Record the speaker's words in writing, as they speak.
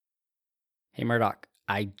Hey, Murdoch,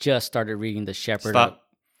 I just started reading The Shepherd of... Stop.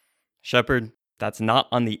 Shepherd, that's not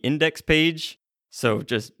on the index page, so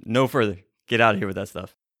just no further. Get out of here with that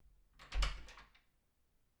stuff.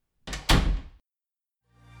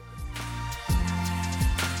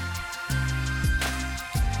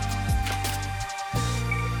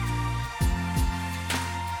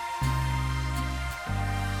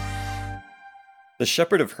 The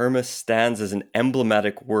Shepherd of Hermas stands as an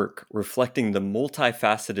emblematic work reflecting the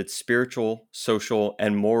multifaceted spiritual, social,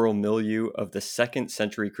 and moral milieu of the 2nd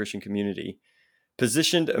century Christian community.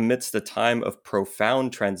 Positioned amidst a time of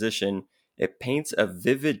profound transition, it paints a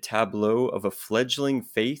vivid tableau of a fledgling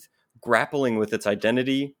faith grappling with its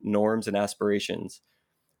identity, norms, and aspirations.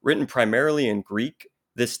 Written primarily in Greek,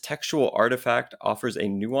 this textual artifact offers a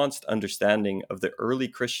nuanced understanding of the early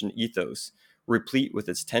Christian ethos, replete with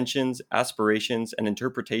its tensions, aspirations, and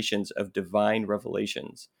interpretations of divine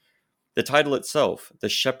revelations. The title itself, The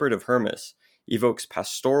Shepherd of Hermas, evokes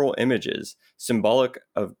pastoral images, symbolic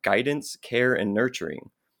of guidance, care, and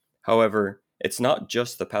nurturing. However, it's not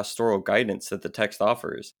just the pastoral guidance that the text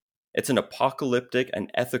offers. It's an apocalyptic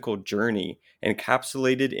and ethical journey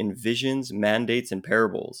encapsulated in visions, mandates, and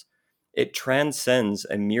parables. It transcends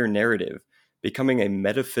a mere narrative, becoming a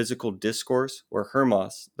metaphysical discourse where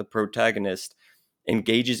Hermas, the protagonist,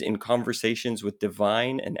 engages in conversations with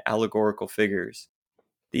divine and allegorical figures.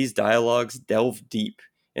 These dialogues delve deep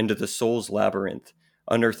into the soul's labyrinth,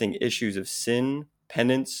 unearthing issues of sin,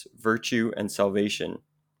 penance, virtue, and salvation.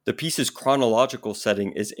 The piece's chronological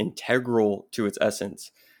setting is integral to its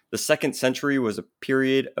essence. The 2nd century was a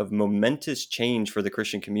period of momentous change for the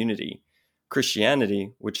Christian community.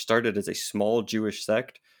 Christianity, which started as a small Jewish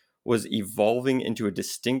sect, was evolving into a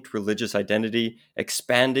distinct religious identity,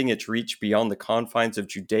 expanding its reach beyond the confines of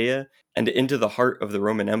Judea and into the heart of the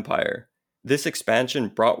Roman Empire. This expansion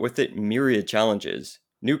brought with it myriad challenges.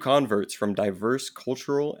 New converts from diverse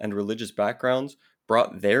cultural and religious backgrounds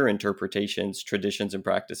brought their interpretations, traditions, and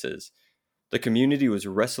practices. The community was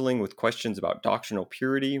wrestling with questions about doctrinal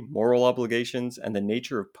purity, moral obligations, and the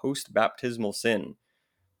nature of post-baptismal sin.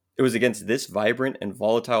 It was against this vibrant and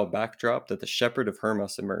volatile backdrop that the Shepherd of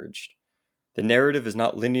Hermas emerged. The narrative is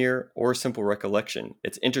not linear or simple recollection.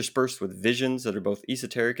 It's interspersed with visions that are both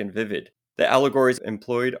esoteric and vivid. The allegories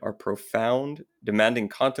employed are profound, demanding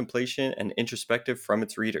contemplation and introspective from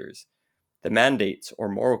its readers. The mandates, or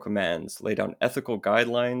moral commands, lay down ethical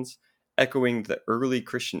guidelines, echoing the early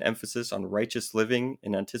Christian emphasis on righteous living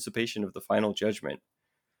in anticipation of the final judgment.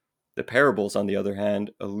 The parables, on the other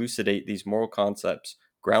hand, elucidate these moral concepts,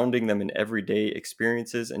 grounding them in everyday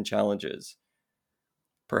experiences and challenges.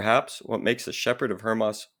 Perhaps what makes the Shepherd of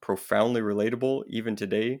Hermas profoundly relatable even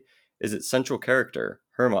today is its central character,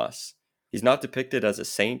 Hermas. He's not depicted as a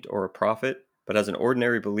saint or a prophet, but as an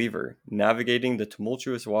ordinary believer, navigating the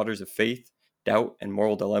tumultuous waters of faith, doubt, and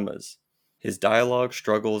moral dilemmas. His dialogue,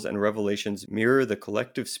 struggles, and revelations mirror the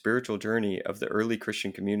collective spiritual journey of the early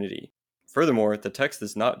Christian community. Furthermore, the text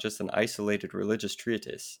is not just an isolated religious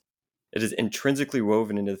treatise. It is intrinsically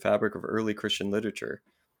woven into the fabric of early Christian literature.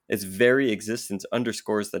 Its very existence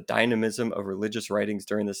underscores the dynamism of religious writings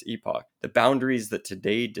during this epoch. The boundaries that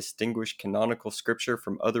today distinguish canonical scripture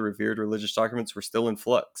from other revered religious documents were still in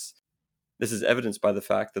flux. This is evidenced by the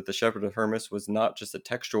fact that the Shepherd of Hermas was not just a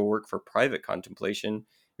textual work for private contemplation,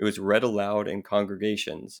 it was read aloud in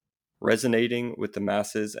congregations, resonating with the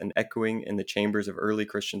masses and echoing in the chambers of early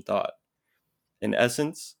Christian thought. In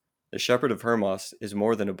essence, the Shepherd of Hermas is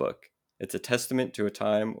more than a book. It's a testament to a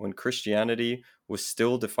time when Christianity was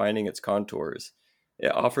still defining its contours.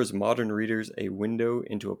 It offers modern readers a window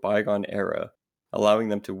into a bygone era, allowing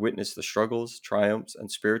them to witness the struggles, triumphs,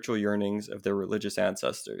 and spiritual yearnings of their religious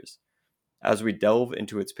ancestors. As we delve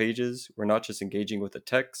into its pages, we're not just engaging with the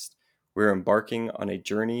text, we're embarking on a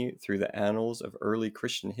journey through the annals of early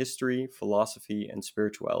Christian history, philosophy, and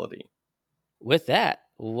spirituality. With that,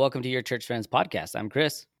 welcome to your Church Friends podcast. I'm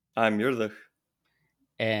Chris. I'm Yurlich.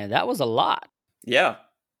 And that was a lot. Yeah.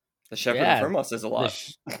 The Shepherd of Hermas is a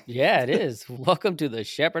lot. Yeah, it is. Welcome to the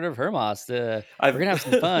Shepherd of Hermas. We're going to have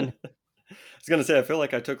some fun. I was going to say, I feel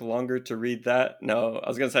like I took longer to read that. No, I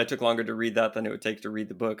was going to say I took longer to read that than it would take to read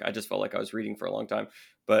the book. I just felt like I was reading for a long time.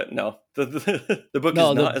 But no, the book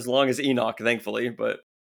is not as long as Enoch, thankfully. But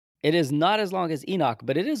it is not as long as Enoch,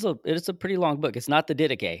 but it is a pretty long book. It's not the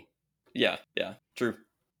Didache. Yeah, true.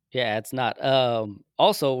 Yeah, it's not.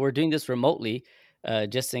 Also, we're doing this remotely,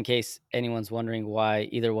 just in case anyone's wondering why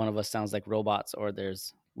either one of us sounds like robots or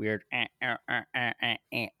there's weird in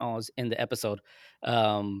the episode,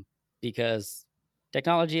 because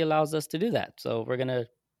technology allows us to do that. So we're going to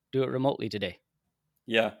do it remotely today.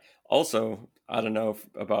 Yeah. Also, I don't know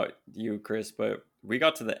about you, Chris, but we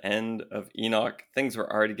got to the end of Enoch. Things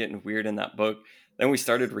were already getting weird in that book. Then we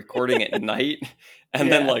started recording at night,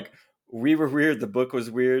 and then Yeah. like we were weird. The book was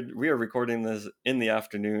weird. We are recording this in the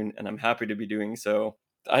afternoon, and I'm happy to be doing so.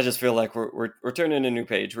 I just feel like we're turning a new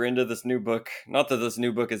page. We're into this new book. Not that this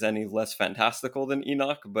new book is any less fantastical than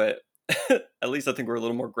Enoch, but at least I think we're a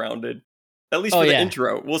little more grounded. At least Oh for the yeah.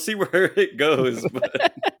 intro. We'll see where it goes,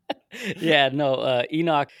 but Yeah, no,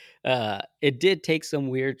 Enoch, it did take some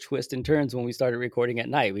weird twists and turns when we started recording at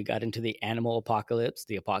night. We got into the animal apocalypse,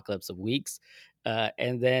 the apocalypse of weeks,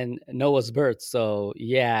 and then Noah's birth. So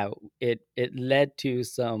yeah, it led to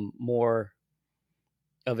some more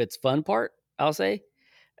of its fun part, I'll say.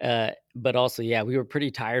 But also, yeah, we were pretty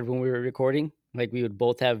tired when we were recording. Like we would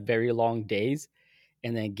both have very long days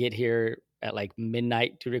and then get here at like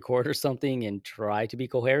midnight to record or something and try to be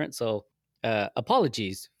coherent. So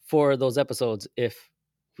apologies for those episodes if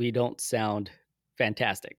we don't sound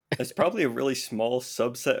fantastic. it's probably a really small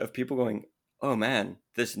subset of people going, "Oh man,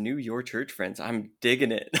 this new Your Church Friends, I'm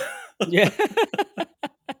digging it." Yeah.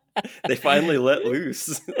 They finally let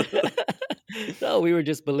loose. No, we were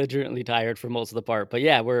just belligerently tired for most of the part. But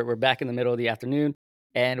yeah, we're back in the middle of the afternoon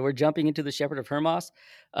and we're jumping into the Shepherd of Hermas,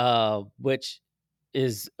 which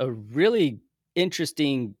is a really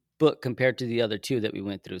interesting book compared to the other two that we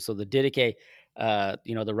went through. So the Didache,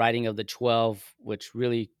 the writing of the 12, which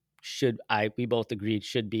really we both agreed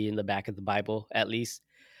should be in the back of the Bible at least.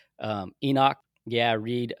 Enoch, yeah,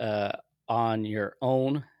 read on your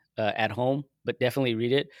own at home, but definitely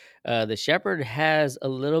read it. The Shepherd has a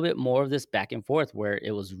little bit more of this back and forth where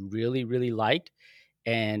it was really, really liked,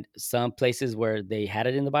 and some places where they had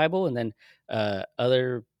it in the Bible, and then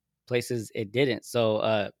other places it didn't.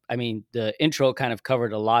 So, I mean, the intro kind of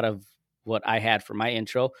covered a lot of what I had for my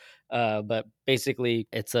intro, but basically,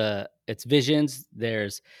 it's visions.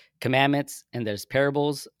 There's commandments and there's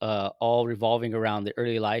parables, all revolving around the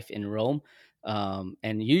early life in Rome.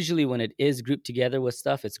 And usually, when it is grouped together with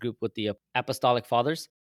stuff, it's grouped with the apostolic fathers.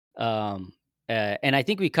 Um, and I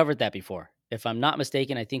think we covered that before. If I'm not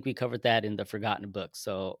mistaken, I think we covered that in the Forgotten Books.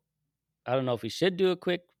 So I don't know if we should do a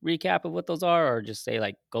quick recap of what those are or just say,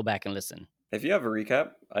 like, go back and listen. If you have a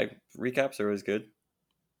recap, recaps are always good.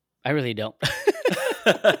 I really don't.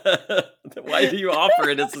 Why do you offer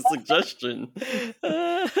it as a suggestion?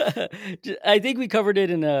 I think we covered it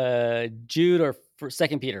in Jude or for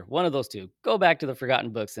Second Peter, one of those two. Go back to the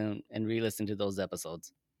Forgotten Books and re-listen to those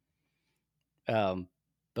episodes. Um,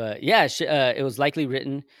 but yeah, it was likely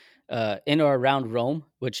written in or around Rome,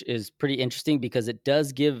 which is pretty interesting because it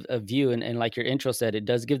does give a view, and like your intro said, it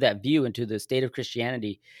does give that view into the state of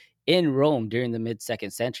Christianity in Rome during the mid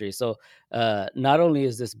second century. So not only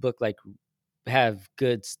is this book like have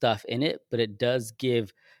good stuff in it, but it does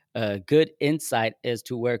give good insight as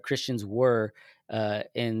to where Christians were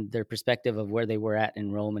in their perspective of where they were at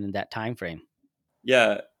in Rome and in that time frame.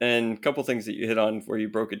 Yeah, and a couple things that you hit on where you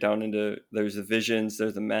broke it down into there's the visions,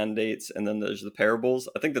 there's the mandates, and then there's the parables.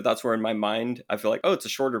 I think that that's where in my mind I feel like, oh, it's a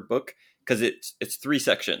shorter book because it's three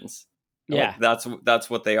sections. And like Yeah, that's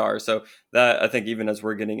what they are. So that I think even as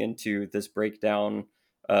we're getting into this breakdown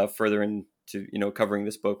further into covering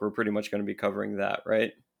this book, we're pretty much going to be covering that,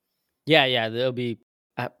 right? yeah. There'll be.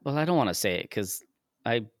 Well, I don't want to say it because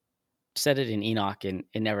I said it in Enoch and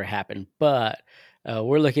it never happened. But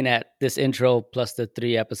we're looking at this intro plus the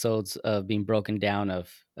 3 episodes of being broken down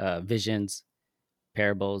of visions,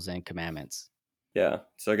 parables, and commandments. Yeah.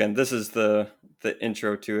 So again, this is the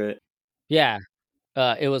intro to it. Yeah,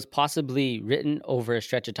 it was possibly written over a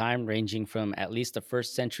stretch of time, ranging from at least the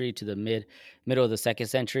first century to the middle of the second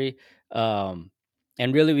century. Um,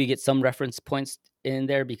 and really, we get some reference points in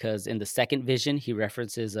there because in the second vision, he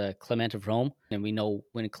references Clement of Rome, and we know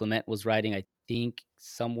when Clement was writing. I think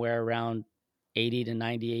somewhere around 80 to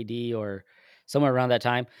 90 A.D. or somewhere around that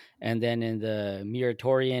time. And then in the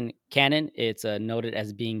Muratorian canon, it's noted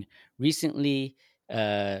as being recently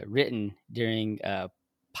written during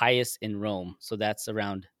Pius in Rome. So that's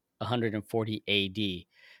around 140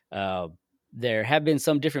 AD. There have been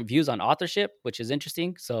some different views on authorship, which is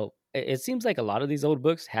interesting. So it seems like a lot of these old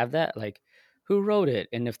books have that, like who wrote it,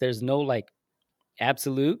 and if there's no like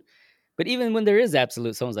absolute. But even when there is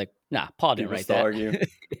absolute, someone's like, "Nah, Paul didn't People write still that." argue.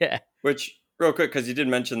 Yeah. Which, real quick, because you did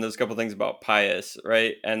mention those couple things about pious,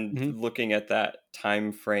 right? And Hmm. looking at that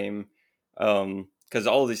time frame, because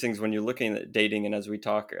all of these things, when you're looking at dating, and as we're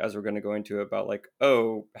going to go into about like,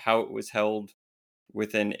 oh, how it was held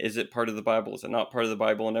within, is it part of the Bible? Is it not part of the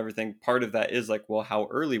Bible? And everything. Part of that is like, well, how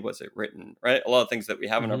early was it written, right? A lot of things that we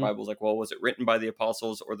have in our Hmm. Bibles, like, well, was it written by the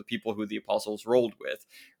apostles or the people who the apostles rolled with,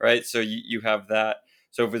 right? So you have that.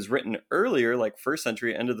 So if it's written earlier, like first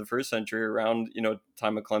century, end of the first century, around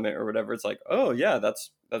time of Clement or whatever, it's like, oh yeah,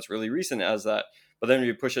 that's really recent as that. But then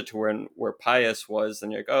you push it to where Pius was,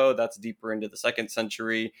 and you're like, oh, that's deeper into the second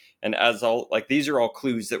century. And as all like these are all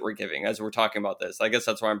clues that we're giving as we're talking about this. I guess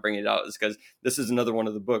that's why I'm bringing it out, is because this is another one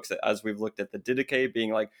of the books that, as we've looked at the Didache,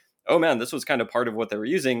 being like, oh man, this was kind of part of what they were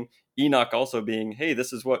using. Enoch also being, hey,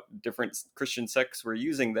 this is what different Christian sects were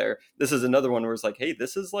using there. This is another one where it's like, hey,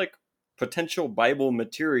 this is like potential Bible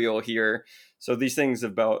material here. So these things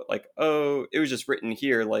about like, oh, it was just written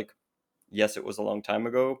here, like, yes, it was a long time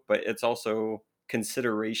ago, but it's also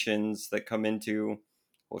considerations that come into,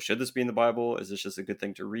 well, should this be in the Bible? Is this just a good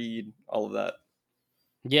thing to read? All of that.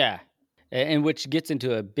 Yeah, and which gets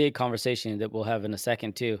into a big conversation that we'll have in a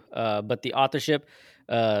second too. But the authorship,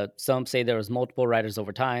 some say there was multiple writers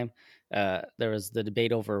over time. There was the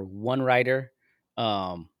debate over one writer,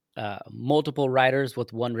 multiple writers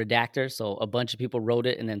with one redactor. So a bunch of people wrote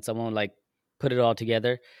it, and then someone like put it all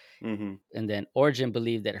together. Mm-hmm. And then Origen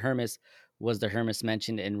believed that Hermas was the Hermas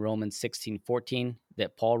mentioned in Romans 16:14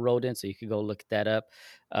 that Paul wrote in. So you could go look that up.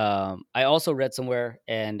 I also read somewhere,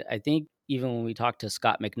 and I think even when we talked to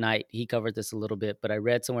Scott McKnight, he covered this a little bit, but I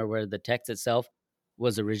read somewhere where the text itself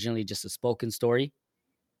was originally just a spoken story.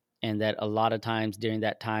 And that a lot of times during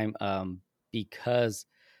that time, because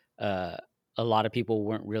uh, a lot of people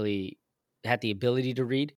weren't really had the ability to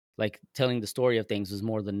read, like telling the story of things was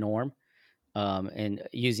more the norm, and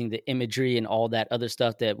using the imagery and all that other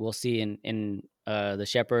stuff that we'll see in the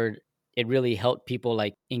Shepherd. It really helped people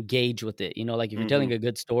like engage with it. Like if you're Mm-hmm. telling a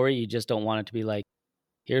good story, you just don't want it to be like,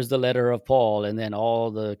 here's the letter of Paul, and then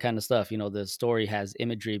all the kind of stuff. The story has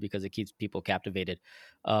imagery because it keeps people captivated.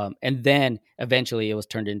 And then eventually it was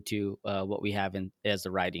turned into what we have in as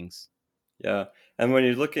the writings. Yeah, and when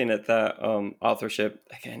you're looking at that authorship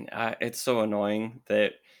again, it's so annoying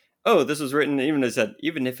that, oh, this was written, even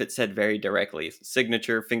if it said very directly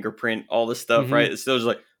signature, fingerprint, all this stuff, Hmm. right? It's still just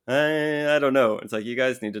like, I don't know. It's like, you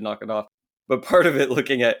guys need to knock it off. But part of it,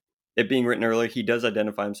 looking at it being written earlier, he does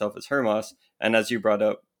identify himself as Hermas, and as you brought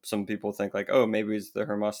up, some people think like, oh, maybe it's the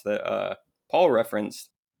Hermas that Paul referenced.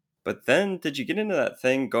 But then, did you get into that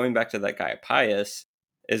thing going back to that guy Pius?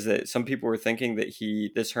 Is that some people were thinking that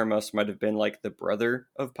this Hermas might have been like the brother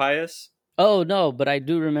of Pius? Oh no, but I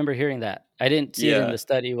do remember hearing that. I didn't see it in Yeah, the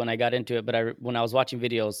study when I got into it, but when I was watching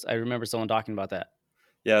videos, I remember someone talking about that.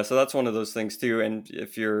 yeah. So that's one of those things too. And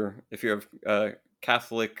if you have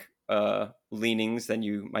Catholic leanings, then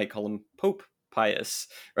you might call him Pope Pius,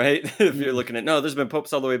 right? If you're Mm. looking at, no, there's been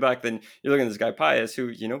popes all the way back, then you're looking at this guy Pius,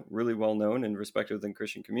 who really well known and respected within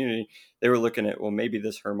Christian community. They were looking at, well, maybe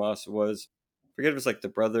this Hermas was, forget if it's like the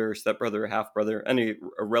brother, stepbrother, half brother, any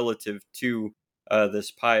a relative to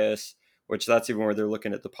this Pius. Which that's even where they're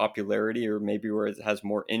looking at the popularity, or maybe where it has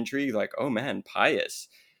more intrigue. Like, oh man, Pius,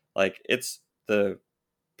 like it's the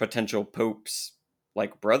potential pope's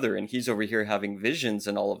like brother, and he's over here having visions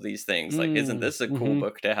and all of these things. Like, isn't Mm. this a cool Mhm.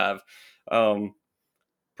 book to have? um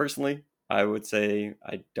Personally, I would say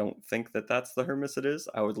I don't think that that's the Hermes it is.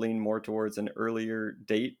 I would lean more towards an earlier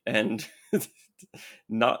date, and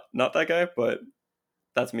not that guy, but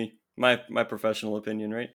that's me, my professional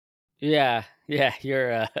opinion, right? Yeah, yeah,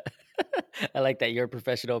 you're I like that, your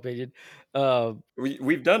professional opinion. Um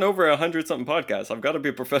We've done over 100 something podcasts. I've got to be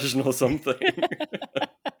a professional something.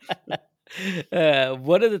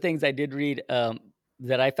 One of the things I did read,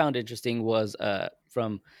 that I found interesting was,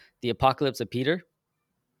 from the Apocalypse of Peter,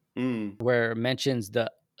 Mm, where it mentions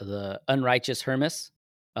the unrighteous Hermas.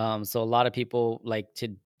 So a lot of people like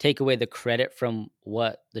to take away the credit from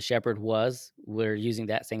what the shepherd was. We're using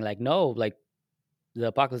that saying like, no, like the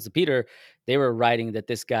Apocalypse of Peter, they were writing that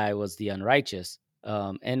this guy was the unrighteous.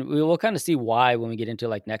 And we will kind of see why when we get into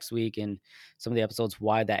like next week and some of the episodes,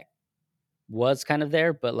 why that was kind of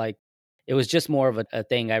there, but like it was just more of a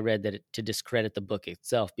thing I read to discredit the book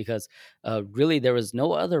itself because really there was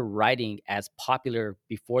no other writing as popular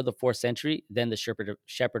before the fourth century than the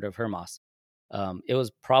Shepherd of Hermas. It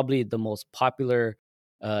was probably the most popular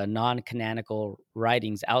non-canonical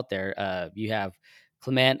writings out there. You have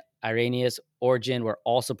Clement, Irenaeus, Origen were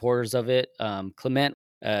all supporters of it. Clement,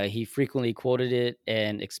 he frequently quoted it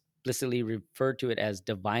and explicitly referred to it as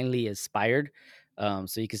divinely inspired.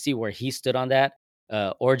 So you can see where he stood on that.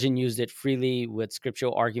 Origen used it freely with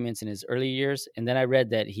scriptural arguments in his early years, and then I read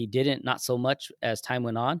that he didn't, not so much as time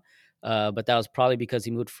went on, but that was probably because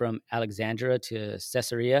he moved from Alexandria to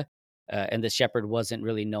Caesarea, and the shepherd wasn't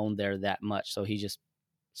really known there that much, so he just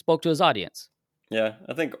spoke to his audience. yeah,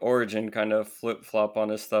 I think Origin kind of flip flop on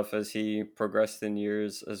his stuff as he progressed in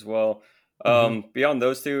years as well. Hmm. Beyond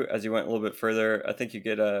those two, as you went a little bit further, I think you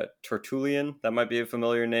get a Tertullian. That might be a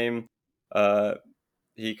familiar name. Uh,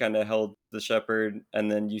 he kind of held the shepherd, and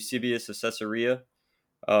then Eusebius of Caesarea.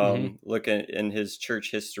 Mhm. Look at in his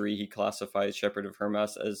church history, he classifies Shepherd of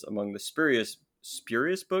Hermas as among the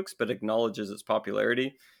spurious books, but acknowledges its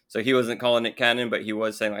popularity. So he wasn't calling it canon, but he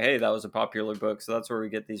was saying like, "Hey, that was a popular book." So that's where we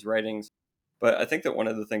get these writings. But I think that one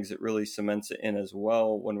of the things that really cements it in as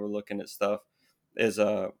well when we're looking at stuff is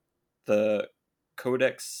the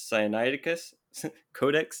Codex Sinaiticus.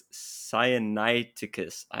 Codex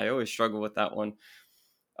Sinaiticus. I always struggle with that one.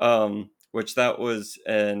 Which that was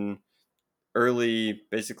an early,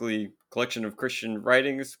 basically, collection of Christian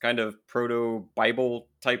writings, kind of proto Bible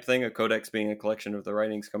type thing. A codex being a collection of the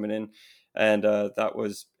writings coming in, and that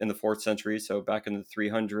was in the fourth century, so back in the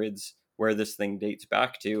 300s, where this thing dates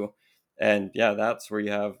back to. And yeah, that's where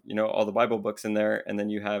you have all the Bible books in there, and then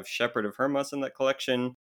you have Shepherd of Hermas in that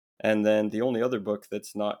collection. And then the only other book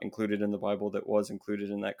that's not included in the Bible that was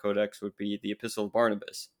included in that codex would be the Epistle of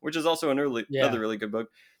Barnabas, which is also another Yeah. really good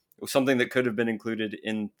book, something that could have been included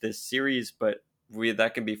in this series, but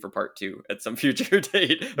that can be for part two at some future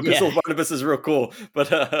date. Epistle Yeah. of Barnabas is real cool, but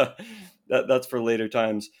that's for later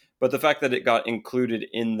times. But the fact that it got included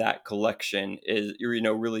in that collection is,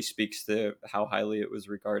 really speaks to how highly it was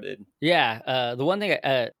regarded. Yeah, the one thing,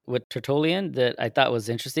 with Tertullian that I thought was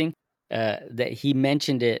interesting, that he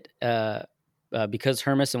mentioned it, because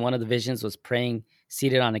Hermas in one of the visions was praying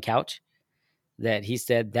seated on a couch, that he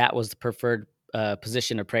said that was the preferred,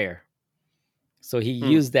 position of prayer. So he Hmm.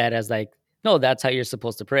 used that as like, no, that's how you're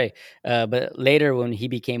supposed to pray. But later, when he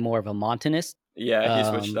became more of a Montanist, Yeah, he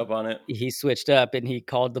switched um, up on it. he switched up and he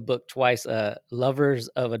called the book twice, "Lovers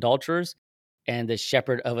of Adulterers" and "The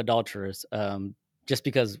Shepherd of Adulterers." Just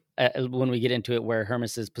because, when we get into it, where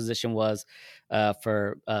Hermas's position was,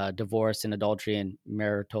 for, divorce and adultery and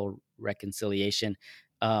marital reconciliation.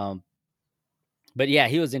 Um, but yeah,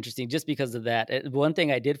 he was interesting just because of that. One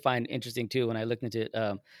thing I did find interesting too when I looked into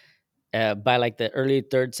it, by like the early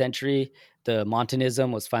third century, the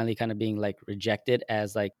Montanism was finally kind of being like rejected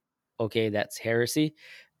as like, okay, that's heresy.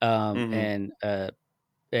 Um, Hmm. and uh,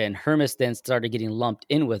 and Hermas then started getting lumped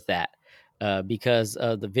in with that, because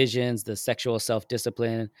of the visions, the sexual self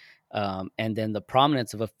discipline, and then the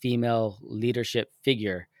prominence of a female leadership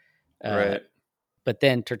figure. Uh, Right. but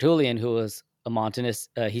then Tertullian, who was a Montanist,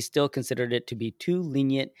 he still considered it to be too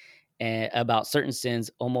lenient about certain sins.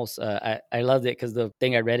 Almost, I loved it because the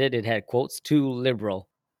thing I read it had quotes too liberal.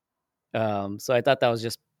 So I thought that was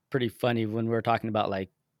just pretty funny when we were talking about like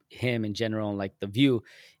him in general and like the view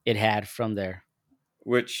it had from there.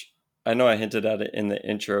 Which I know I hinted at it in the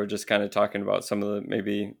intro, just kind of talking about some of the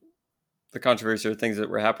maybe the controversy or things that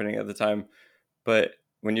were happening at the time. But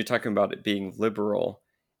when you're talking about it being liberal,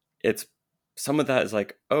 it's some of that is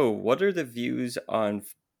like, oh, what are the views on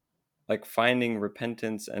like finding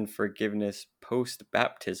repentance and forgiveness post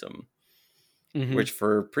baptism? Hmm. Which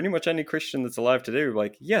for pretty much any Christian that's alive today, we're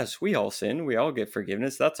like, yes, we all sin, we all get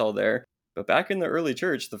forgiveness, that's all there. But back in the early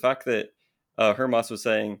church, the fact that Hermas was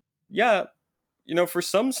saying, yeah, for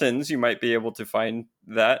some sins you might be able to find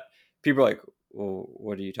that, people are like, well,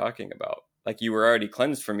 what are you talking about? Like you were already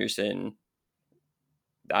cleansed from your sin.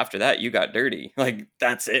 After that, you got dirty. Like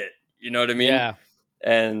that's it. You know what I mean? Yeah.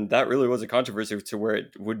 And that really was a controversy to where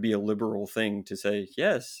it would be a liberal thing to say,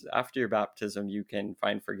 yes, after your baptism, you can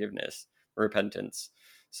find forgiveness, repentance.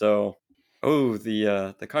 So, oh,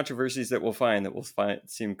 the controversies that we'll find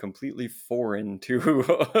seem completely foreign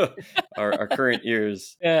to our current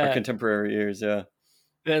ears, our Yeah. contemporary ears. Yeah.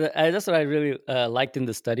 Yeah, that's what I really, liked in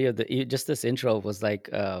the study of just this intro was like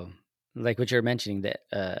what you're mentioning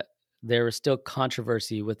that, there was still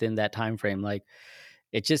controversy within that time frame. Like,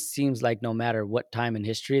 it just seems like no matter what time in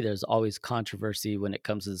history, there's always controversy when it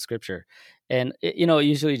comes to the scripture, and it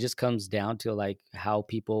usually just comes down to like how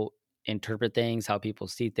people interpret things, how people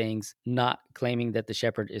see things. Not claiming that the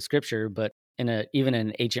shepherd is scripture, but even in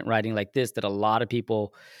an ancient writing like this, that a lot of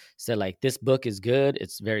people said like this book is good,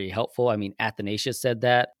 it's very helpful. I mean, Athanasius said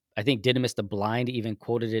that. I think Didymus the Blind even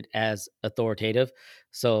quoted it as authoritative.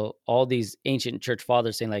 So all these ancient church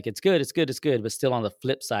fathers saying like it's good, it's good, it's good, but still on the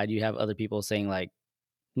flip side, you have other people saying like,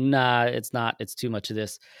 nah, it's not. It's too much of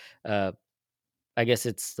this. Uh, I guess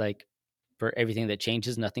it's like for everything that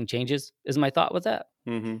changes, nothing changes. Is my thought with that.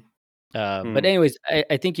 Mm-hmm. But anyways,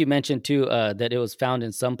 I think you mentioned too, that it was found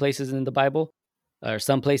in some places in the Bible, or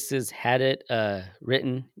some places had it,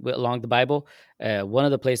 written along the Bible. One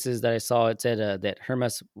of the places that I saw it said, that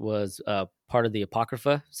Hermas was, part of the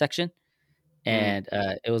Apocrypha section, Mm-hmm.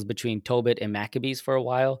 and it was between Tobit and Maccabees for a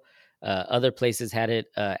while. Other places had it,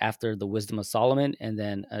 after the Wisdom of Solomon, and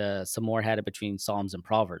then, some more had it between Psalms and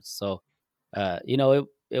Proverbs. So,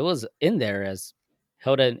 it was in there as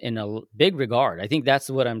held in big regard. I think that's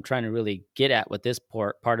what I'm trying to really get at with this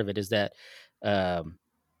part of it is that um,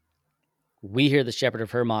 we hear the Shepherd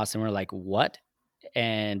of Hermas and we're like, what?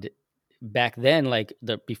 And back then, like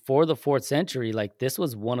before the 4th century, like this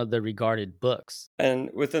was one of the regarded books. And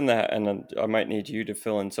within that, and then I might need you to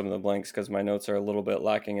fill in some of the blanks because my notes are a little bit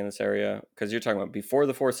lacking in this area. Because you're talking about before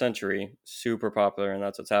the 4th century, super popular, and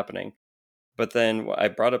that's what's happening. But then I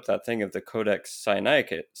brought up that thing of the Codex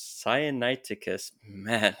Sinaiticus.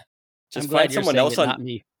 Man, I'm just glad you're saying it, not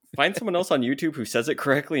me. find someone else on YouTube who says it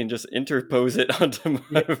correctly and just interpose it onto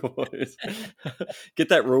my Yeah. voice. Get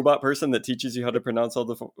that robot person that teaches you how to pronounce all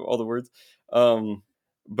the words.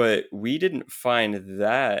 But we didn't find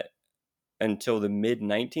that until the mid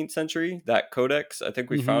 19th century. That codex, I think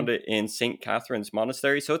we Hmm. found it in St. Catherine's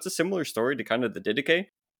Monastery. So it's a similar story to kind of the Didache.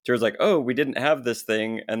 So it was like, oh, we didn't have this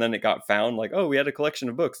thing, and then it got found. Like, oh, we had a collection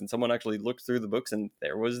of books, and someone actually looked through the books, and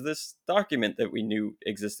there was this document that we knew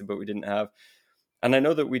existed, but we didn't have. And I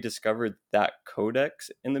know that we discovered that codex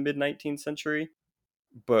in the mid 19th century,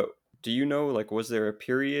 but do you know, like, was there a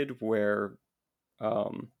period where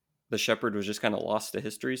the shepherd was just kind of lost to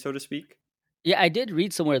history, so to speak? Yeah, I did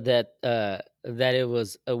read somewhere that that it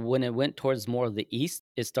was when it went towards more of the east,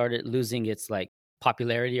 it started losing its like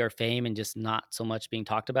popularity or fame and just not so much being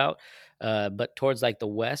talked about. But towards like the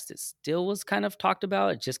west, it still was kind of talked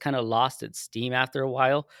about. It just kind of lost its steam after a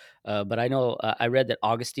while. But I know I read that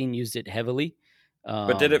Augustine used it heavily.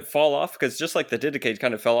 But did Um, it fall off? Because just like the Didache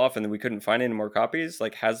kind of fell off and then we couldn't find any more copies,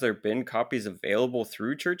 like has there been copies available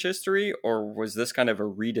through church history, or was this kind of a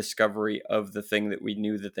rediscovery of the thing that we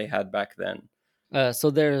knew that they had back then?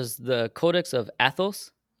 so there's the Codex of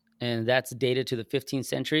Athos, and that's dated to the 15th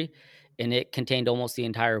century, and it contained almost the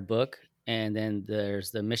entire book. And then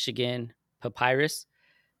there's the Michigan Papyrus,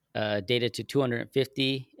 dated to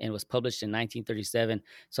 250 and was published in 1937.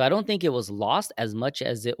 So I don't think it was lost as much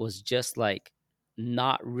as it was just like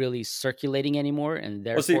not really circulating anymore and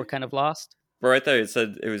Well, therefore see, kind of lost. right there it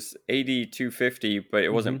said it was AD 250, but it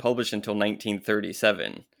wasn't Hmm. published until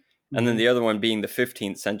 1937. And then Hmm. the other one being the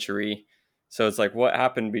 15th century. So it's like what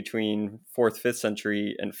happened between 4th, 5th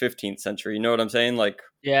century and 15th century? You know what I'm saying? Like,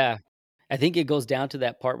 Yeah. I think it goes down to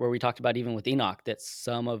that part where we talked about even with Enoch that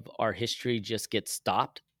some of our history just gets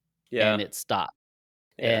stopped and yeah, it stopped.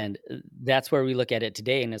 yeah. And that's where we look at it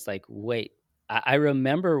today. And it's like, wait, I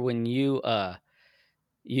remember when you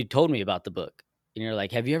told me about the book and you're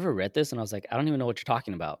like, have you ever read this? And I was like, I don't even know what you're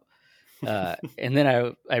talking about. And then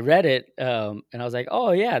I read it, and I was like,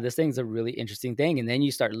 oh yeah, this thing's a really interesting thing. And then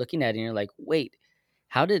you start looking at it and you're like, wait,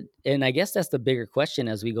 how did, and I guess that's the bigger question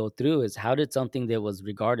as we go through is how did something that was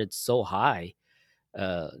regarded so high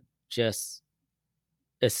uh, just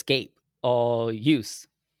escape all use?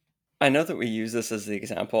 I know that we use this as the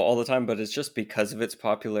example all the time, but it's just because of its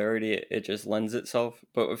popularity, it just lends itself.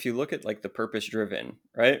 But if you look at like the purpose driven,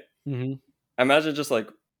 right? Hmm. Imagine just like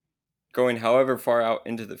going however far out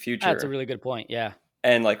into the That's a future really good point. Yeah.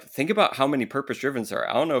 and like think about how many purpose driven there are.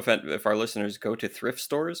 I don't know if our listeners go to thrift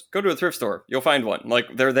stores. Go to a thrift store, you'll find one.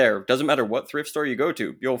 Like they're there. Doesn't matter what thrift store you go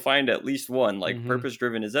to, you'll find at least one. Like Hmm. purpose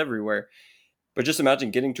driven is everywhere. But just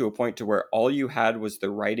imagine getting to a point to where all you had was the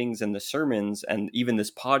writings and the sermons and even this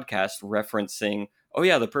podcast referencing, oh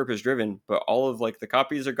yeah, the purpose driven, but all of like the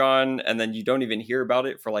copies are gone and then you don't even hear about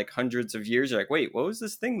it for like hundreds of years. You're like, wait, what was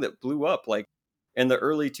this thing that blew up like in the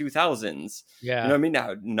early 2000s? You know Yeah. what I mean?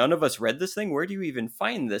 Now, none of us read this thing. Where do you even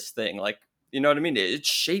find this thing? Like, you know what I mean? It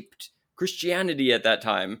shaped Christianity at that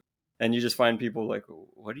time. And you just find people like,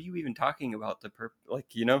 what are you even talking about?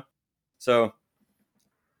 Like, you know? So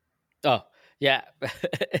Oh, yeah.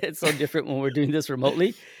 It's so different when we're doing this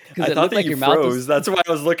remotely because I it thought looked that like you your mouth was. froze. That's why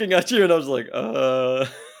I was looking at you and I was like,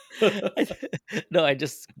 No, I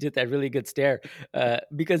just did that really good stare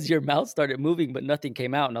because your mouth started moving, but nothing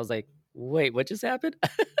came out, and I was like, "Wait, what just happened?"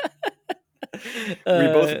 We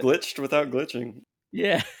both uh, glitched without glitching.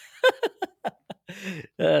 yeah,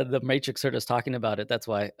 the Matrix heard us talking about it. That's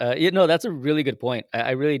why. That's a really good point.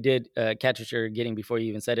 I really did catch what you're getting before you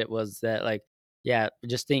even said it. Was that like, yeah,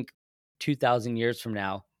 just think 2,000 years from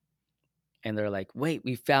now, and they're like, "Wait,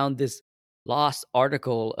 we found this lost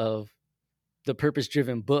article of the purpose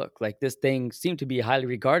driven book. Like this thing seemed to be highly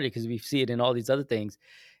regarded because we see it in all these other things."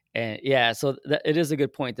 And yeah, so it is a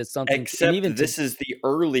good point that something, and Except even to, this is the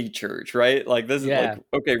early church, right? Like this is like yeah.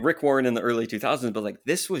 okay, Rick Warren in the early 2000s, but like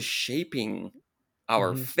this was shaping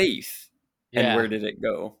our Hmm. faith. And Yeah. where did it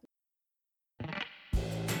go?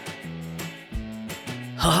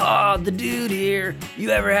 Haha, the dude here. You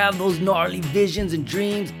ever have those gnarly visions and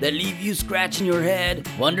dreams that leave you scratching your head,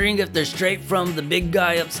 wondering if they're straight from the big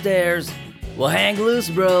guy upstairs? Well, hang loose,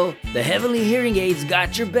 bro. The Heavenly Hearing Aids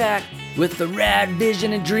got your back. with the Rad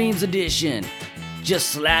Vision and Dreams edition. Just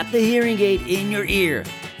slap the hearing aid in your ear,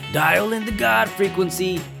 dial in the God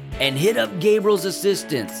frequency, and hit up Gabriel's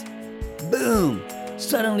assistance. Boom!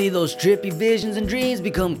 Suddenly those trippy visions and dreams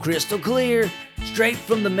become crystal clear, straight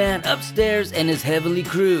from the man upstairs and his heavenly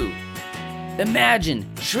crew. Imagine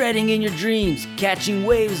shredding in your dreams, catching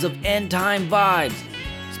waves of end-time vibes,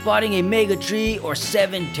 spotting a mega tree or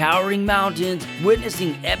 7 towering mountains,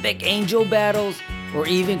 witnessing epic angel battles, or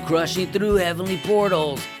even crushing through heavenly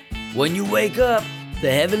portals. When you wake up,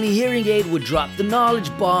 the heavenly hearing aid would drop the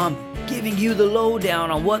knowledge bomb, giving you the lowdown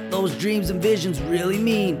on what those dreams and visions really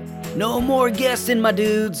mean. No more guessing, my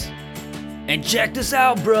dudes. And check this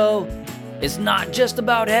out, bro. It's not just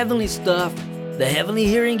about heavenly stuff. The heavenly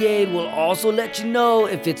hearing aid will also let you know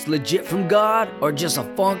if it's legit from God or just a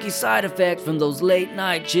funky side effect from those late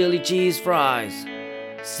night chili cheese fries.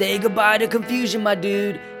 Say goodbye to confusion, my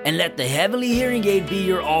dude, and let the heavenly hearing aid be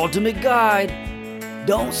your ultimate guide.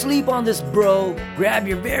 Don't sleep on this, bro. Grab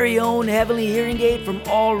your very own heavenly hearing aid from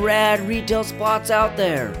all rad retail spots out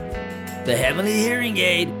there. The heavenly hearing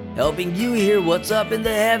aid, helping you hear what's up in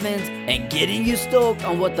the heavens and getting you stoked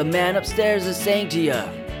on what the man upstairs is saying to you.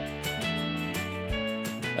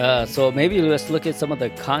 So maybe let's look at some of the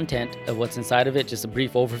content of what's inside of it, just a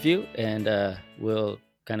brief overview, and we'll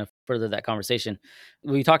kind of further that conversation.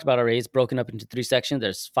 We talked about already, it's broken up into 3 sections.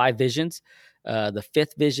 There's 5 visions. The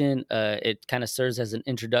 5th vision, it kind of serves as an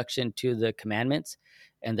introduction to the commandments,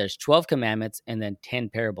 and there's 12 commandments and then 10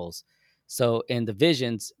 parables. So in the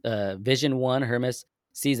visions, vision 1, Hermas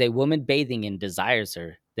sees a woman bathing and desires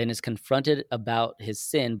her, then is confronted about his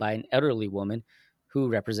sin by an elderly woman who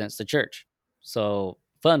represents the church. So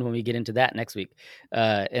fun when we get into that next week.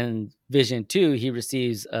 In vision 2, he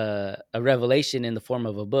receives a revelation in the form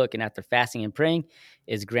of a book, and after fasting and praying,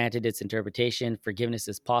 is granted its interpretation. Forgiveness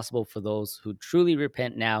is possible for those who truly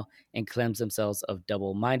repent now and cleanse themselves of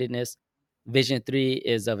double-mindedness. Vision 3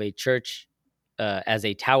 is of a church as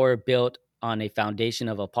a tower built on a foundation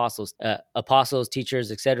of apostles,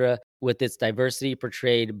 teachers, etc., with its diversity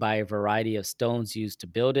portrayed by a variety of stones used to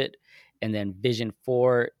build it. And then vision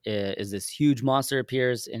 4 is this huge monster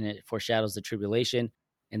appears, and it foreshadows the tribulation.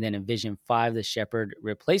 And then in vision 5, the shepherd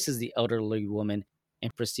replaces the elderly woman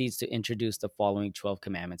and proceeds to introduce the following 12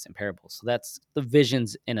 commandments and parables. So that's the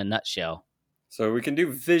visions in a nutshell. So we can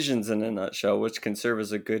do visions in a nutshell, which can serve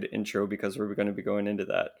as a good intro because we're going to be going into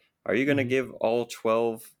that. Are you going to give all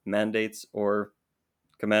 12 mandates or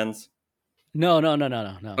commands? No.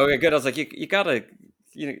 Okay, good. I was like, you gotta,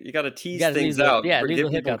 you gotta You tease gotta things leave the out, leave get the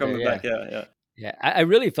hook people out there. coming Yeah. back. Yeah. Yeah, I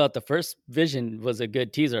really felt the first vision was a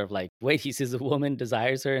good teaser of like, wait, he sees a woman,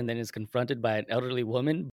 desires her, and then is confronted by an elderly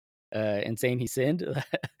woman, and saying he sinned.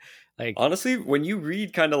 Like, Honestly, when you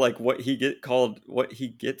read kind of like what he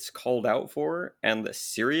gets called out for, and the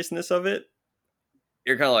seriousness of it,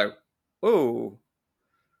 you're kind of like, whoa,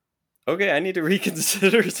 okay, I need to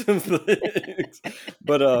reconsider some things.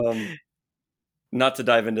 But not to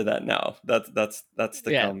dive into that now. That's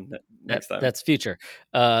to yeah, come next time. that's future.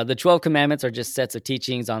 The 12 commandments are just sets of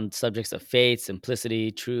teachings on subjects of faith,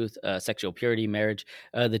 simplicity, truth, sexual purity, marriage.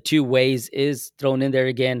 The 2 ways is thrown in there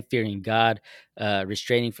again: fearing God,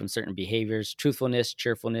 restraining from certain behaviors, truthfulness,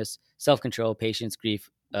 cheerfulness, self-control, patience,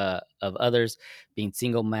 grief of others, being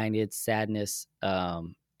single-minded, sadness,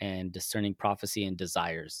 and discerning prophecy and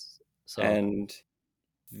desires. So And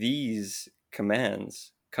these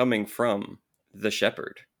commands coming from the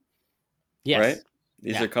shepherd, right? yes,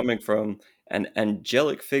 These yeah, are coming from an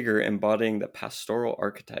angelic figure embodying the pastoral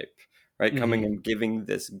archetype, right? Coming hmm and giving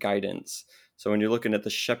this guidance. So when you're looking at the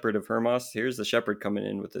shepherd of Hermas, here's the shepherd coming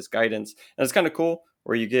in with this guidance. And it's kind of cool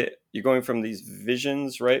where you're going from these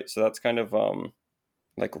visions, right? So that's kind of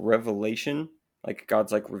like revelation, like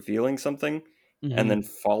God's like revealing something. And hmm then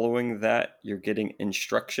following that, you're getting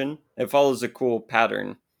instruction. It follows a cool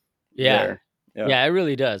pattern yeah. there. Yeah. Yeah, it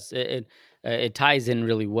really does. It ties in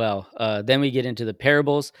really well. Then we get into the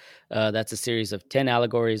parables. That's a series of 10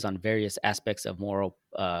 allegories on various aspects of moral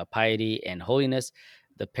piety and holiness.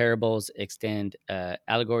 The parables extend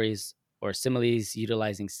allegories or similes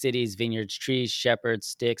utilizing cities, vineyards, trees, shepherds,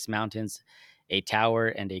 sticks, mountains, a tower,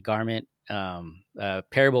 and a garment.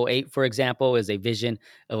 Parable 8, for example, is a vision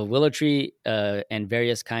of a willow tree and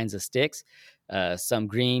various kinds of sticks, some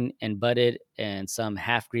green and budded, and some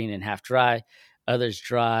half green and half dry, others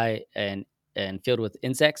dry and filled with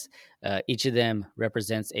insects. Each of them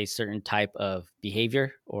represents a certain type of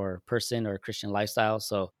behavior or person or Christian lifestyle.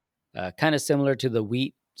 So, kind of similar to the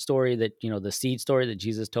wheat story that, the seed story that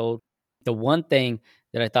Jesus told. The one thing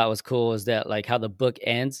that I thought was cool is that, like, how the book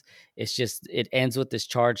ends. It ends with this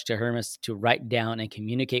charge to Hermas to write down and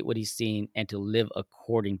communicate what he's seen and to live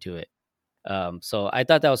according to it. So I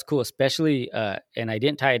thought that was cool, especially, and I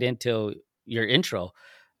didn't tie it into your intro.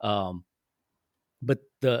 Um, but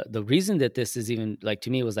the reason that this is even like to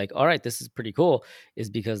me was like, all right, this is pretty cool, is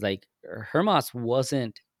because like Hermas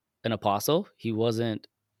wasn't an apostle. He wasn't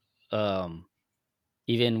um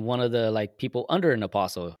even one of the like people under an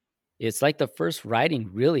apostle. It's like the first writing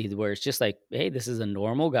really where it's just like, hey, this is a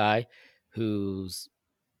normal guy who's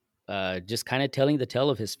just kind of telling the tale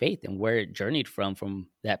of his faith and where it journeyed from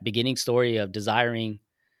that beginning story of desiring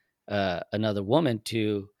another woman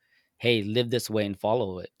to, hey, live this way and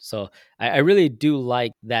follow it. So I really do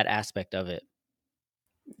like that aspect of it.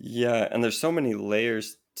 Yeah, and there's so many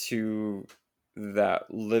layers to that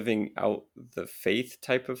living out the faith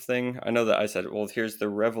type of thing. I know that I said, well, here's the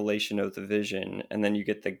revelation of the vision, and then you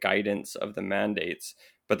get the guidance of the mandates.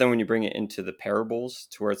 But then when you bring it into the parables,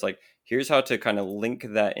 to where it's like, here's how to kind of link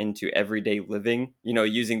that into everyday living,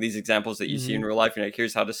 using these examples that you see in Hmm. real life, like,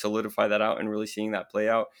 here's how to solidify that out and really seeing that play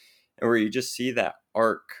out. And where you just see that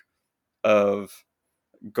arc of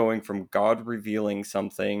going from God revealing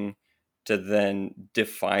something to then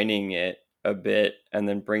defining it a bit and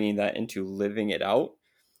then bringing that into living it out.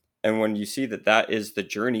 And when you see that that is the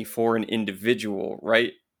journey for an individual,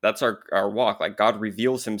 right? That's our walk. Like God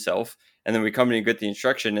reveals himself, and then we come in and get the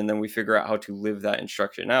instruction, and then we figure out how to live that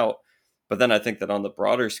instruction out. But then I think that on the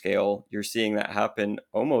broader scale, you're seeing that happen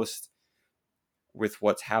almost with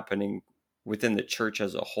what's happening within the church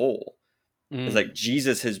as a whole. It's Mm. like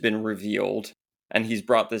Jesus has been revealed and he's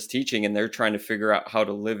brought this teaching and they're trying to figure out how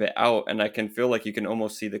to live it out. And I can feel like you can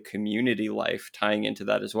almost see the community life tying into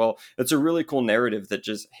that as well. It's a really cool narrative that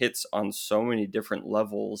just hits on so many different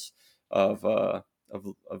levels of of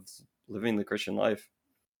living the Christian life.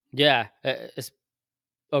 Yeah.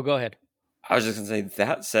 Oh, go ahead. I was just gonna say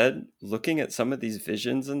that said, looking at some of these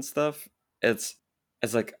visions and stuff, it's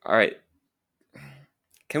it's like, all right,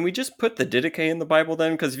 can we just put the Didache in the Bible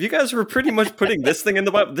then? Because if you guys were pretty much putting this thing in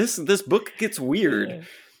the Bible, this book gets weird. Yeah.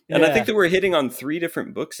 And I think Yeah. that we're hitting on three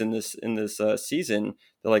different books in this season.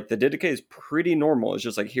 That like the Didache is pretty normal. It's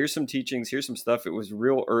just like here's some teachings, here's some stuff. It was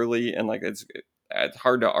real early, and like it's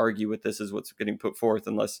hard to argue with this is what's getting put forth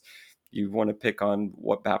unless you want to pick on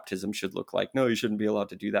what baptism should look like. No, you shouldn't be allowed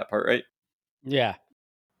to do that part, right? Yeah.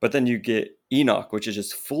 But then you get Enoch, which is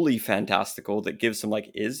just fully fantastical that gives some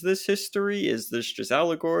like, is this history? Is this just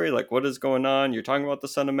allegory? Like, what is going on? You're talking about the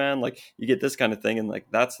Son of Man? Like, you get this kind of thing, and like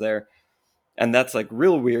that's there. And that's like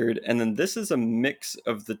real weird. And then this is a mix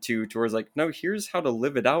of the two towards like, no, here's how to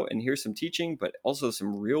live it out, and here's some teaching, but also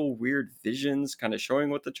some real weird visions kind of showing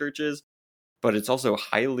what the church is. But it's also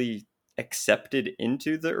highly accepted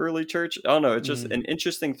into the early church. I don't know. It's just Mm. an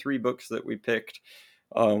interesting three books that we picked.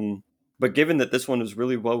 Um, but given that this one was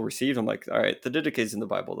really well received, I'm like, all right, the Didache's in the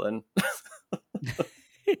Bible then.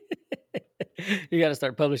 You got to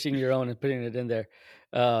start publishing your own and putting it in there.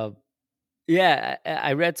 Uh, yeah,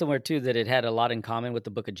 I read somewhere too that it had a lot in common with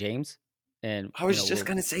the Book of James, and I was just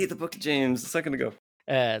gonna say the Book of James a second ago.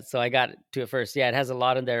 so I got to it first. Yeah, it has a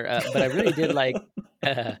lot in there, but I really did like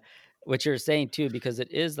uh, what you're saying too, because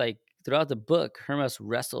it is like throughout the book, Hermas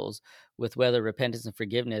wrestles with whether repentance and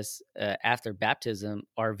forgiveness after baptism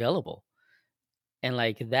are available, and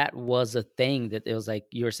like that was a thing that it was like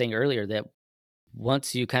you were saying earlier that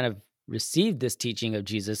once you kind of received this teaching of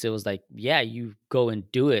Jesus, it was like, yeah, you go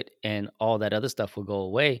and do it, and all that other stuff will go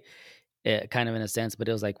away, kind of in a sense. But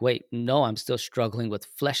it was like, wait, no, I'm still struggling with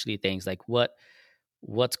fleshly things. Like,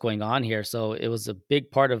 what's going on here? So it was a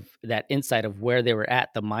big part of that insight of where they were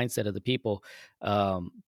at, the mindset of the people.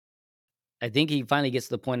 Um, I think he finally gets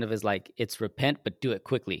to the point of his like, it's repent, but do it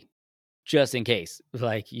quickly just in case.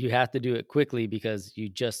 Like you have to do it quickly because you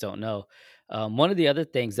just don't know. One of the other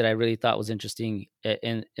things that I really thought was interesting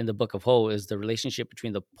in the Book of Ho is the relationship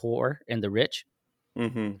between the poor and the rich.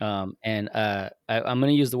 Mm-hmm. I'm going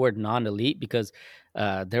to use the word non-elite because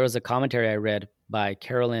there was a commentary I read by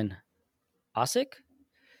Carolyn Osick.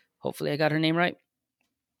 Hopefully, I got her name right,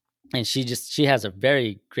 and she has a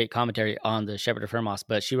very great commentary on the Shepherd of Hermas.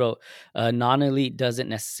 But she wrote, "Non-elite doesn't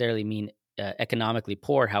necessarily mean economically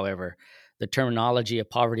poor. However, the terminology of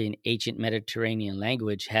poverty in ancient Mediterranean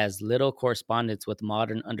language has little correspondence with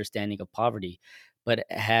modern understanding of poverty, but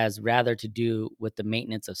has rather to do with the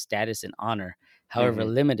maintenance of status and honor, however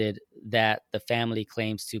Mm-hmm. limited, that the family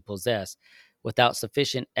claims to possess. Without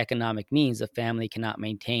sufficient economic means, a family cannot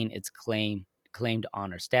maintain its claimed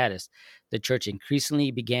honor status. The church increasingly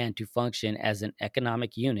began to function as an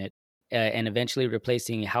economic unit and eventually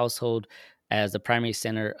replacing household as the primary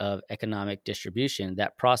center of economic distribution.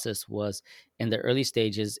 That process was in the early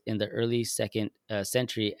stages in the early second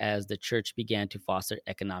century as the church began to foster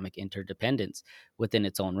economic interdependence within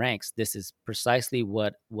its own ranks. This is precisely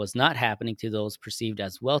what was not happening to those perceived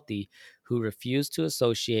as wealthy who refused to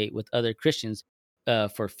associate with other Christians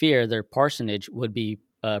for fear their parsonage would be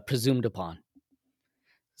presumed upon.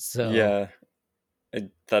 So, Yeah,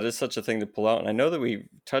 that is such a thing to pull out. And I know that we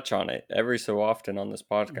touch on it every so often on this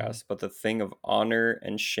mhm, podcast, but the thing of honor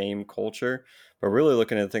and shame culture, but really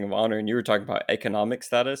looking at the thing of honor, and you were talking about economic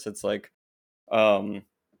status, it's like, um,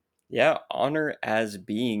 yeah, honor as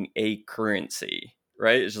being a currency,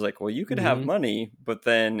 right? It's just like, well, you could have mhm, money, but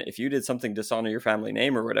then if you did something dishonor your family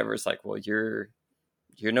name or whatever, it's like, well, you're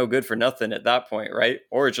no good for nothing at that point, right?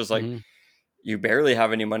 Or it's just like mhm. you barely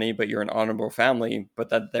have any money, but you're an honorable family, but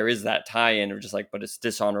that there is that tie-in of just like, but it's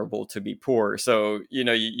dishonorable to be poor. So,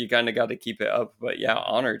 you kind of got to keep it up. But yeah,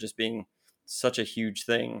 honor just being such a huge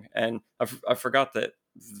thing. And I forgot that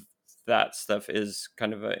that stuff is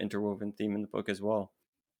kind of an interwoven theme in the book as well.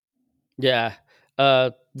 Yeah.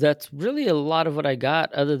 That's really a lot of what I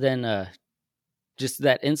got other than just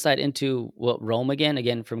that insight into what Rome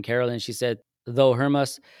again from Carolyn. She said, though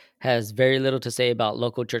Hermas has very little to say about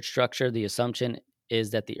local church structure, the assumption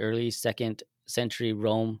is that the early second century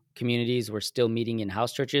Rome communities were still meeting in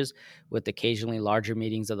house churches with occasionally larger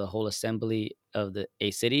meetings of the whole assembly of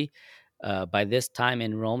a city. By this time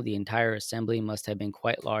in Rome, the entire assembly must have been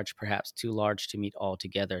quite large, perhaps too large to meet all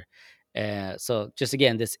together. So, just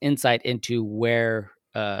again, this insight into where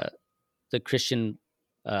the Christian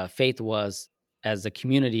faith was as a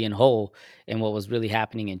community in whole and what was really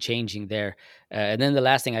happening and changing there. And then the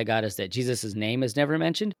last thing I got is that Jesus's name is never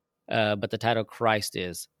mentioned, but the title Christ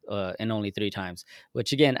is, and only three times,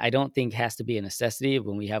 which again, I don't think has to be a necessity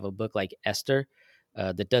when we have a book like Esther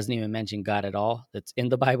that doesn't even mention God at all that's in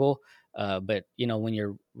the Bible. But when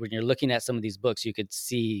you're looking at some of these books, you could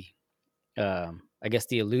see I guess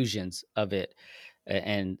the illusions of it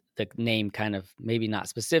and the name kind of maybe not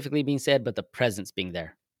specifically being said, but the presence being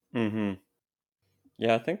there. Hmm.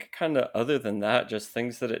 Yeah, I think kind of other than that, just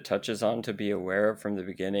things that it touches on to be aware of from the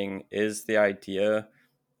beginning is the idea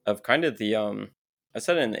of kind of the I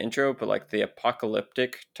said it in the intro, but like the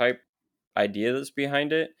apocalyptic type idea that's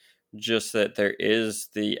behind it. Just that there is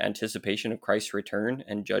the anticipation of Christ's return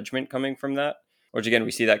and judgment coming from that. Which again,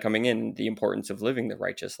 we see that coming in the importance of living the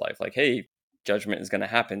righteous life. Like, hey, judgment is going to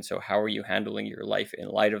happen. So how are you handling your life in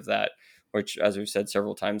light of that? Which, as we've said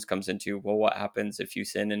several times, comes into, well, what happens if you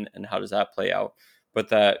sin and how does that play out? But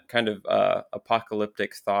that kind of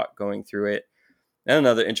apocalyptic thought going through it. And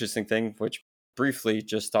another interesting thing, which briefly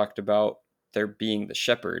just talked about there being the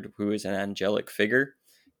shepherd, who is an angelic figure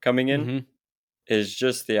coming in, Hmm. is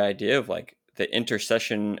just the idea of like the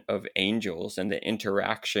intercession of angels and the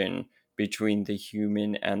interaction between the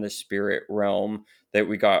human and the spirit realm that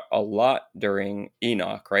we got a lot during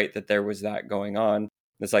Enoch, right? That there was that going on.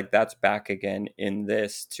 It's like that's back again in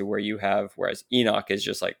this to where you have, whereas Enoch is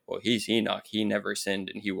just like, well, he's Enoch. He never sinned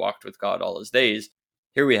and he walked with God all his days.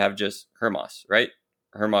 Here we have just Hermas, right?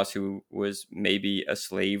 Hermas, who was maybe a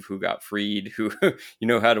slave who got freed, who,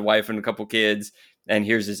 had a wife and a couple kids, and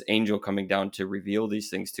here's this angel coming down to reveal these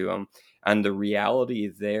things to him. And the reality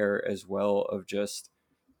there as well of just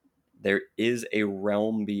there is a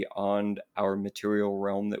realm beyond our material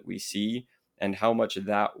realm that we see, and how much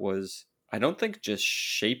that was, I don't think just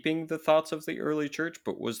shaping the thoughts of the early church,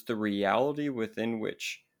 but was the reality within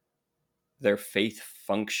which their faith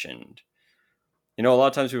functioned. A lot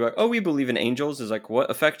of times people are like, oh, we believe in angels. Is like,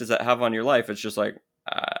 what effect does that have on your life? It's just like,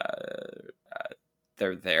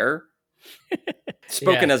 they're there.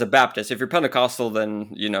 Spoken Yeah. as a Baptist. If you're Pentecostal, then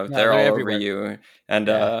No, they're they're all over everywhere. you. And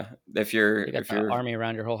Yeah. if you're They got if the you're army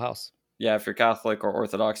around your whole house. yeah, if you're Catholic or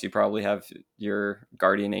Orthodox, you probably have your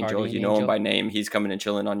guardian angel. Guardian You know him angel. by name. He's coming and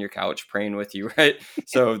chilling on your couch, praying with you, right?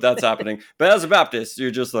 So that's happening. But as a Baptist,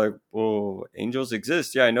 you're just like, oh, angels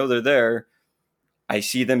exist. Yeah, I know they're there. I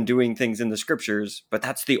see them doing things in the scriptures, but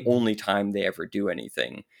that's the Mhm. only time they ever do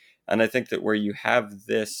anything. And I think that where you have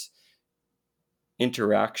this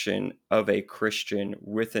interaction of a Christian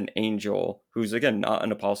with an angel who's again not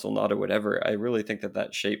an apostle, not a whatever, I really think that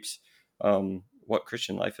that shapes what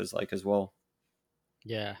Christian life is like as well.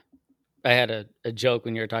 Yeah. I had a joke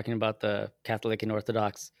when you were talking about the Catholic and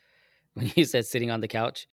Orthodox when you said sitting on the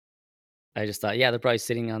couch. I just thought, yeah, they're probably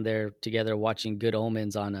sitting on there together watching Good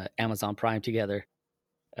Omens on Amazon Prime together.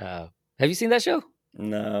 Uh, have you seen that show?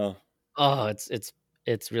 No. Oh,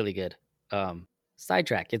 it's really good.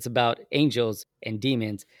 Sidetrack. It's about angels and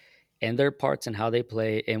demons, and their parts and how they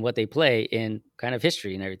play and what they play in kind of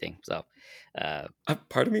history and everything. So, uh,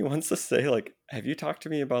 Part of me wants to say, like, have you talked to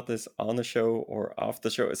me about this on the show or off the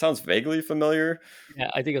show? It sounds vaguely familiar, yeah,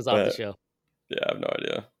 I think it was off the but show. yeah, I have no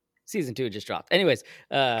idea. Season 2 just dropped. Anyways,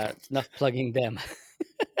 enough plugging them.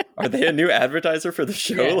 Are they a new advertiser for the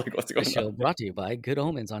show? Yeah, Like, what's the going on? show brought to you by Good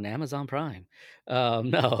Omens on Amazon Prime.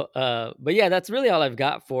 No, but yeah, that's really all I've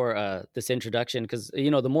got for this introduction because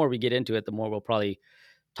the more we get into it, the more we'll probably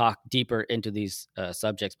talk deeper into these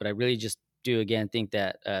subjects. But I really just do again think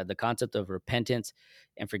that the concept of repentance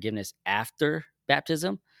and forgiveness after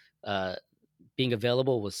baptism uh, being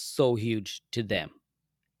available was so huge to them,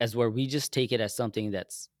 as where we just take it as something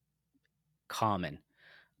that's common.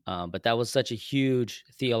 But that was such a huge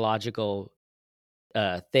theological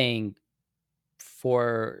thing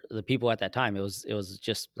for the people at that time. It was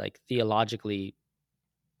just like theologically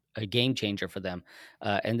a game changer for them.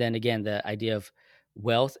 And then again, the idea of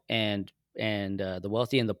wealth and the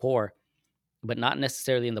wealthy and the poor, but not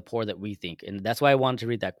necessarily in the poor that we think. And that's why I wanted to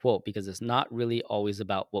read that quote because it's not really always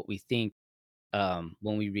about what we think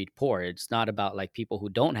when we read poor. It's not about like people who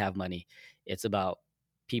don't have money. It's about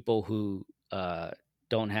people who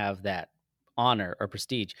don't have that honor or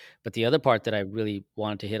prestige. But the other part that I really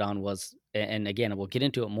wanted to hit on was, and again, we'll get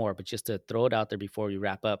into it more, but just to throw it out there before we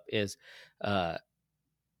wrap up, is uh,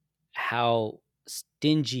 how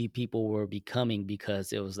stingy people were becoming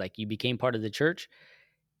because it was like you became part of the church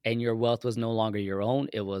and your wealth was no longer your own.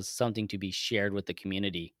 It was something to be shared with the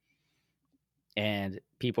community. And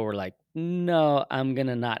people were like, no, I'm going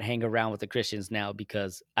to not hang around with the Christians now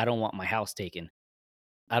because I don't want my house taken.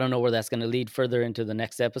 I don't know where that's going to lead further into the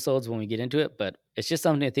next episodes when we get into it, but it's just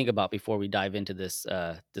something to think about before we dive into this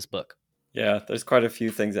book. Yeah, there's quite a few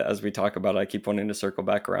things that as we talk about, I keep wanting to circle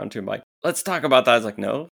back around to. I'm like, let's talk about that. I was like,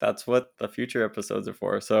 no, that's what the future episodes are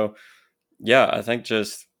for. So yeah, I think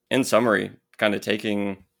just in summary, kind of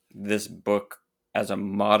taking this book as a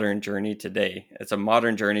modern journey today. It's a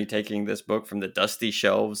modern journey taking this book from the dusty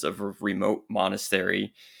shelves of a remote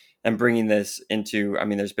monastery and bringing this into, I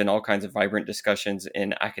mean, there's been all kinds of vibrant discussions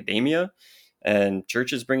in academia and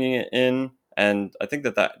churches bringing it in. And I think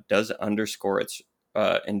that that does underscore its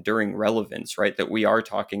enduring relevance, right? That we are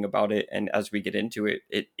talking about it. And as we get into it,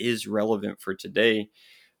 it is relevant for today.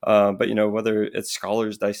 But, whether it's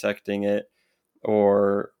scholars dissecting it,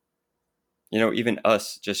 or even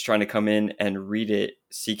us just trying to come in and read it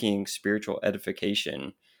seeking spiritual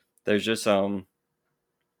edification, there's just a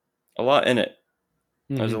lot in it.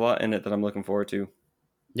 There's a Hmm. lot in it that I'm looking forward to.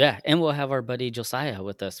 Yeah, and we'll have our buddy Josiah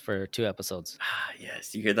with us for 2 episodes.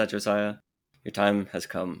 Yes, you hear that, Josiah? Your time has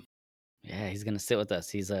come. Yeah, he's going to sit with us.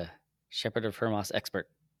 He's a Shepherd of Hermas expert.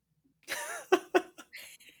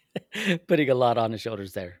 Putting a lot on his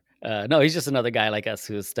shoulders there. No, he's just another guy like us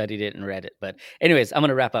who has studied it and read it. But anyways, I'm going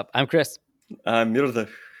to wrap up. I'm Chris. Mirda.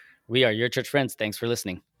 We are your church friends. Thanks for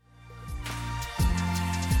listening.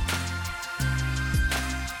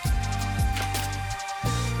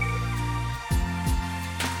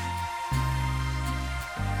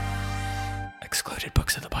 Excluded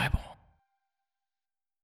books of the Bible.